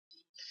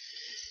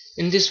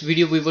In this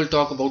video we will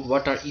talk about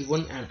what are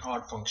even and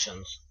odd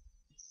functions.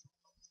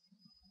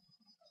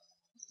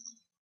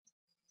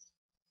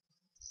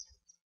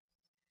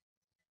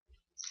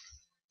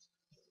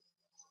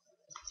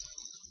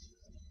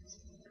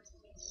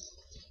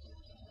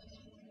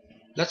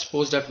 Let's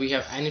suppose that we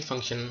have any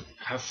function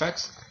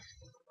fx.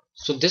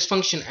 So this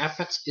function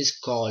fx is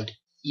called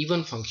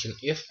even function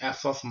if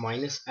f of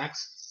minus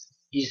x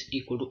is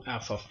equal to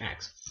f of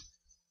x.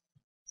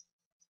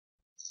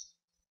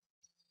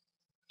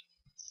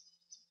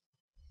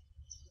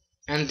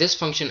 And this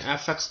function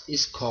fx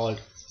is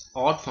called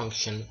odd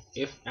function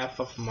if f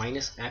of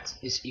minus x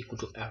is equal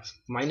to f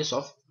minus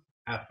of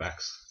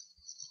fx.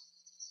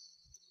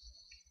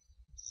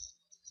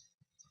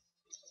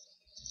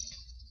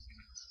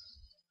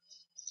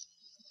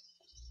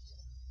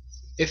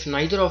 If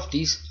neither of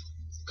these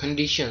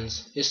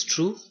conditions is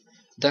true,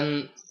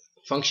 then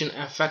function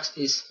fx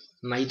is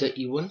neither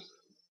even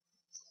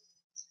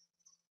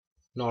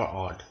nor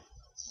odd.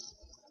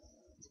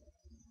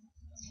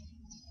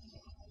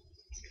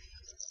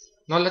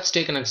 Now let's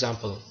take an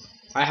example.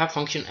 I have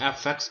function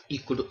fx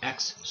equal to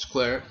x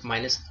square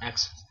minus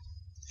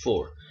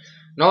x4.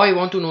 Now I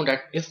want to know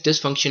that if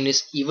this function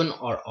is even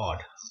or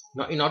odd.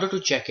 Now in order to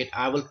check it,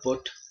 I will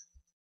put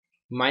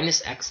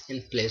minus x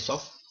in place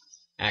of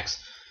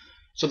x.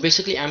 So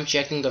basically I'm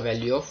checking the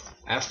value of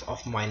f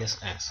of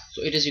minus x.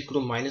 So it is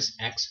equal to minus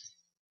x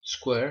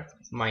square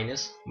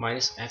minus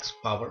x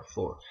power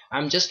 4.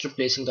 I'm just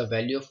replacing the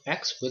value of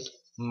x with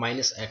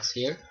minus x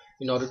here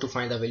in order to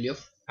find the value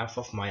of f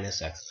of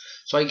minus x.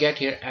 So I get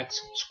here x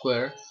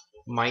square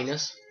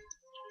minus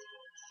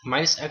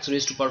x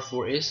raised to power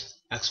 4 is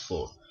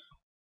x4.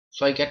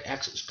 So I get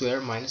x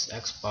square minus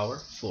x power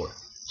 4.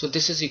 So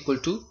this is equal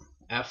to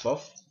f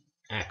of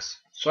x.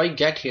 So I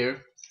get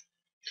here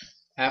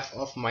f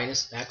of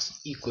minus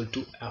x equal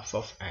to f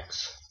of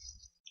x.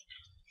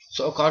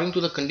 So according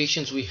to the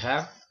conditions we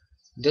have,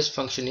 this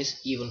function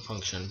is even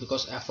function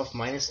because f of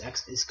minus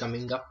x is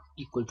coming up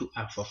equal to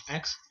f of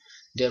x.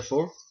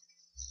 Therefore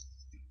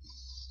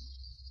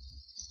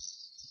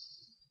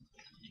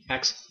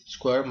x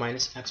square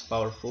minus x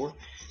power 4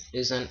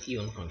 is an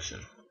even function.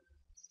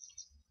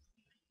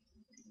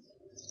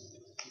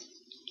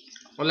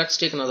 Now let's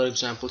take another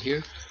example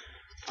here.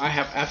 I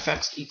have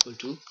fx equal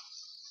to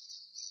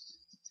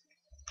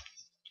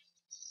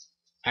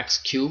x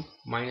cube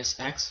minus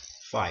x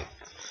 5.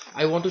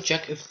 I want to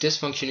check if this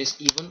function is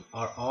even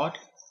or odd.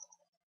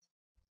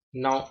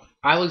 Now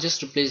I will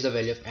just replace the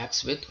value of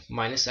x with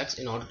minus x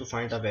in order to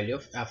find the value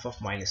of f of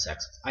minus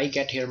x. I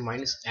get here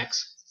minus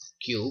x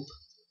cube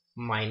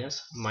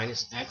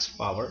minus x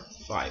power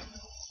 5.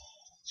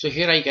 So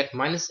here I get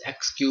minus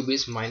x cube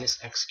is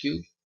minus x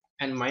cube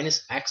and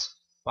minus x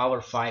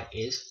power 5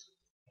 is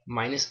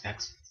minus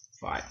x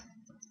 5.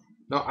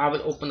 Now I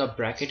will open a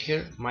bracket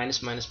here, minus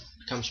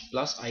becomes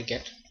plus, I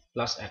get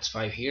plus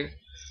x5 here.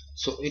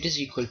 So it is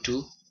equal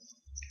to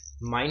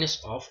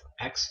minus of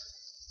x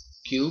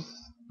cube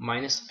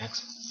minus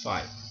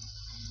x5,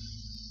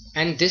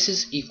 and this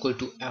is equal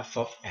to f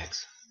of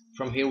x.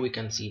 From here we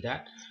can see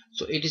that.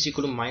 So it is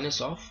equal to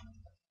minus of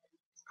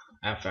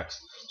fx.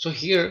 So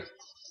here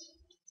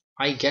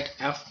I get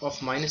f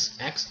of minus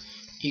x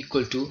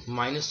equal to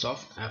minus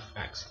of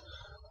fx.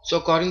 So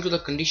according to the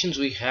conditions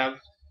we have,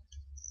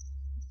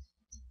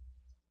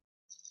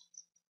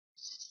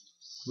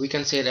 we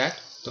can say that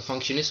the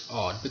function is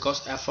odd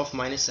because f of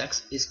minus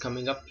x is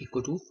coming up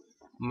equal to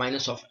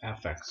minus of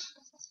fx.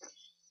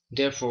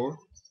 Therefore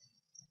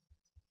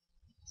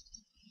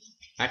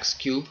x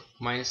cube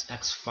minus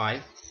x5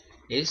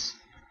 is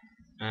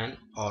an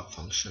odd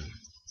function.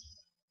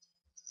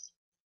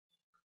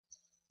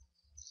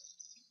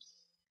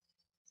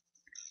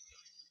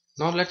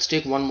 Now let's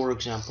take one more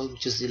example,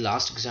 which is the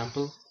last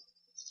example.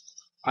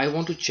 I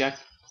want to check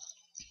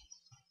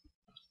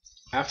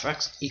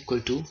fx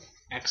equal to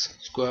x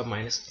square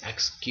minus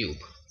x cube.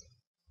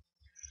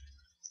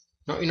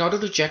 Now in order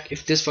to check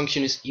if this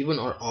function is even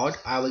or odd,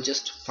 I will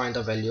just find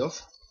the value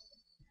of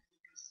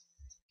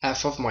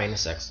f of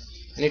minus x,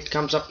 and it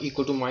comes up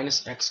equal to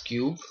minus x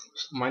cube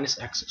minus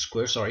x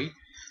square, sorry,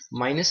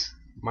 minus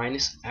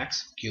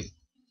x cube.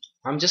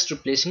 I'm just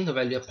replacing the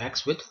value of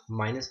x with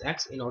minus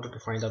x in order to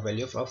find the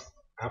value of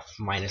f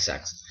minus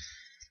x.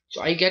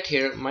 So I get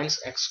here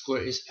minus x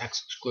square is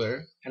x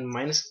square and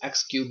minus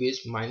x cube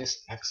is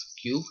minus x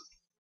cube,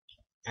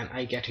 and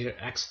I get here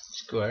x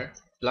square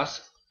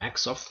plus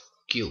x of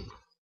cube.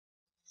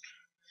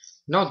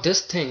 Now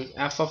this thing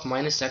f of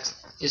minus x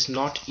is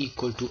not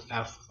equal to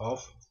f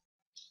of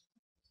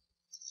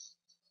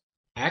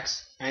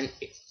x, and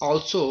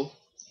also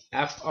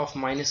f of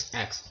minus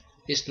x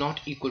is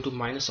not equal to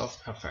minus of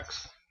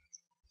fx.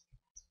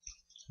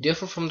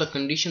 Therefore from the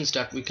conditions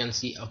that we can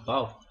see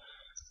above,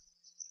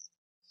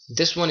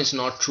 this one is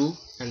not true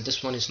and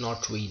this one is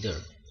not true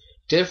either.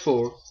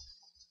 Therefore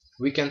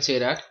we can say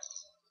that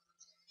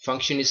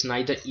function is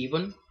neither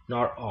even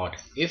nor odd.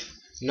 If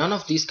none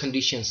of these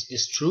conditions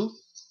is true,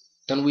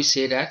 then we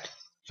say that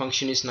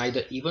function is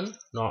neither even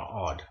nor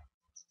odd.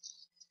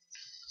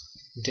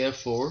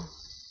 Therefore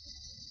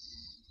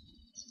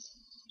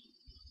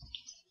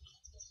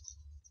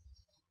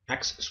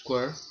x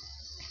square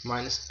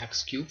minus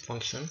x cube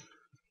function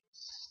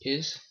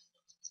is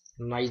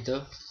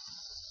neither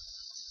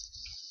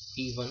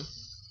even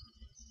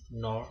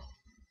nor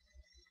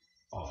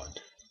odd.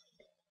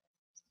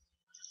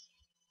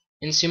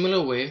 In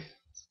similar way,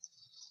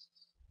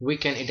 we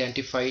can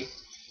identify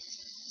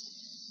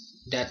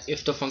that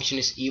if the function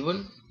is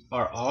even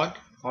or odd,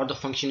 or the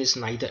function is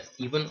neither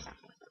even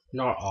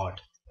nor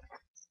odd.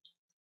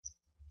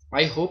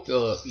 I hope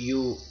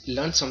you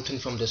learned something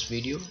from this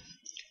video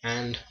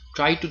and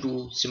try to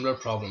do similar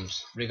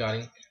problems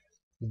regarding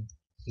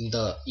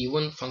the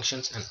even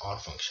functions and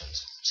odd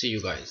functions. See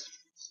you guys.